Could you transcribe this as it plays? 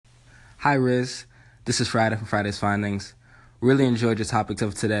Hi, Riz. This is Friday from Friday's Findings. Really enjoyed your topics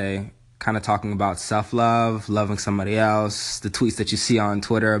of today, kind of talking about self-love, loving somebody else, the tweets that you see on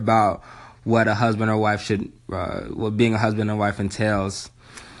Twitter about what a husband or wife what being a husband and wife entails.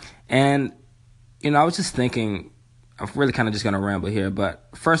 And, I was just thinking, I'm really kind of just going to ramble here, but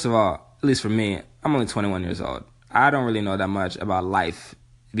first of all, at least for me, I'm only 21 years old. I don't really know that much about life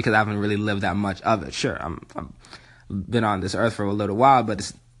because I haven't really lived that much of it. Sure, I've been on this earth for a little while, but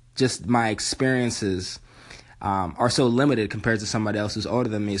it's just my experiences are so limited compared to somebody else who's older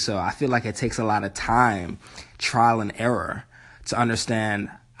than me. So I feel like it takes a lot of time, trial and error, to understand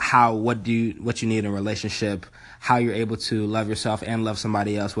what you need in a relationship, how you're able to love yourself and love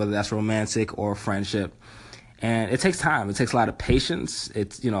somebody else, whether that's romantic or friendship. And it takes time. It takes a lot of patience.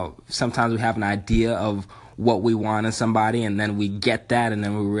 It's, sometimes we have an idea of what we want in somebody, and then we get that, and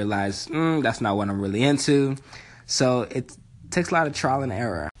then we realize, that's not what I'm really into. So it takes a lot of trial and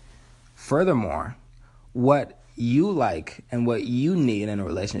error. Furthermore, what you like and what you need in a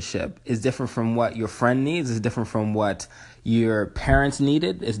relationship is different from what your friend needs, is different from what your parents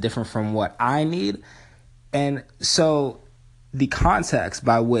needed, is different from what I need. And so the context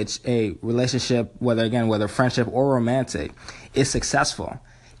by which a relationship, whether friendship or romantic, is successful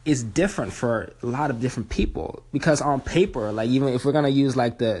is different for a lot of different people. Because on paper, like, even if we're gonna use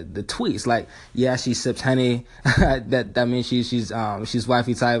like the tweets, like, yeah, she sips Henny, that means she's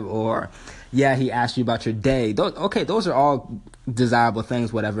wifey type, or yeah, he asked you about your day. Those are all desirable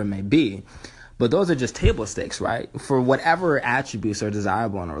things, whatever it may be. But those are just table stakes, right? For whatever attributes are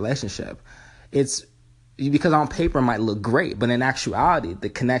desirable in a relationship. It's because on paper it might look great, but in actuality, the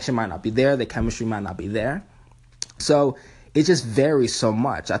connection might not be there, the chemistry might not be there. So it just varies so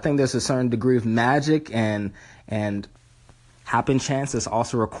much. I think there's a certain degree of magic and happen chance that's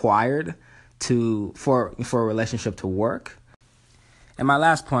also required for a relationship to work. And my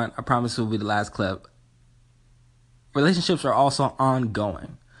last point, I promise will be the last clip. Relationships are also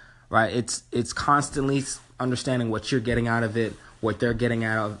ongoing, right? It's constantly understanding what you're getting out of it, what they're getting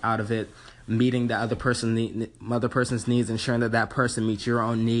out of it, meeting the other person's needs, ensuring that person meets your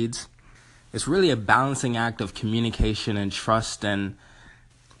own needs. It's really a balancing act of communication and trust, and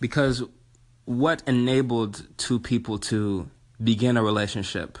because what enabled two people to begin a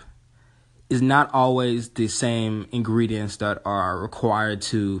relationship is not always the same ingredients that are required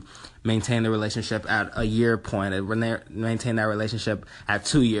to maintain the relationship at a year point, and maintain that relationship at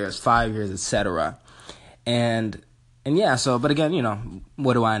 2 years, 5 years, etc. And yeah, but again,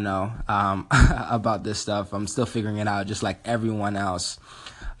 what do I know about this stuff? I'm still figuring it out, just like everyone else.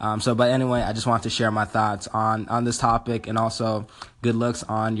 But anyway, I just want to share my thoughts on this topic, and also good looks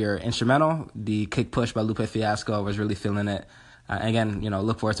on your instrumental. The Kick Push by Lupe Fiasco, I was really feeling it. Again,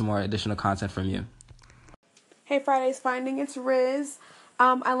 look forward to more additional content from you. Hey, Friday's Finding, it's Riz.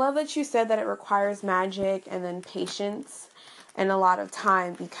 I love that you said that it requires magic and then patience and a lot of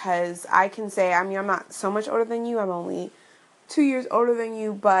time, because I can say, I'm not so much older than you. I'm only 2 years older than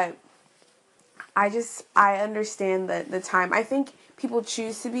you, but I understand the time. I think people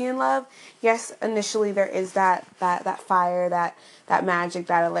choose to be in love. Yes, initially there is that fire, that magic,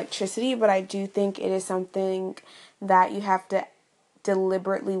 that electricity, but I do think it is something that you have to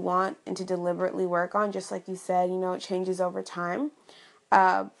deliberately want and to deliberately work on. Just like you said, it changes over time.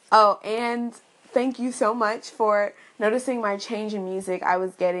 And thank you so much for noticing my change in music. I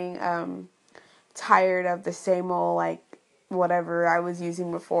was getting tired of the same old, like, whatever I was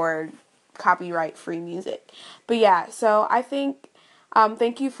using before, copyright free music. But yeah, so I think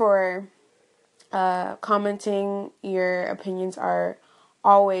thank you for commenting. Your opinions are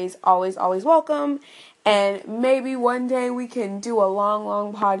always, always, always welcome. And maybe one day we can do a long,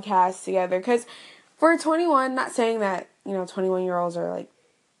 long podcast together. Because for 21, not saying that, 21-year-olds are, like,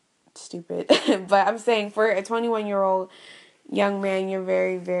 stupid. But I'm saying for a 21-year-old young man, you're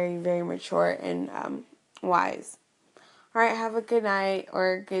very, very, very mature and wise. All right, have a good night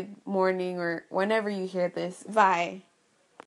or good morning or whenever you hear this. Bye.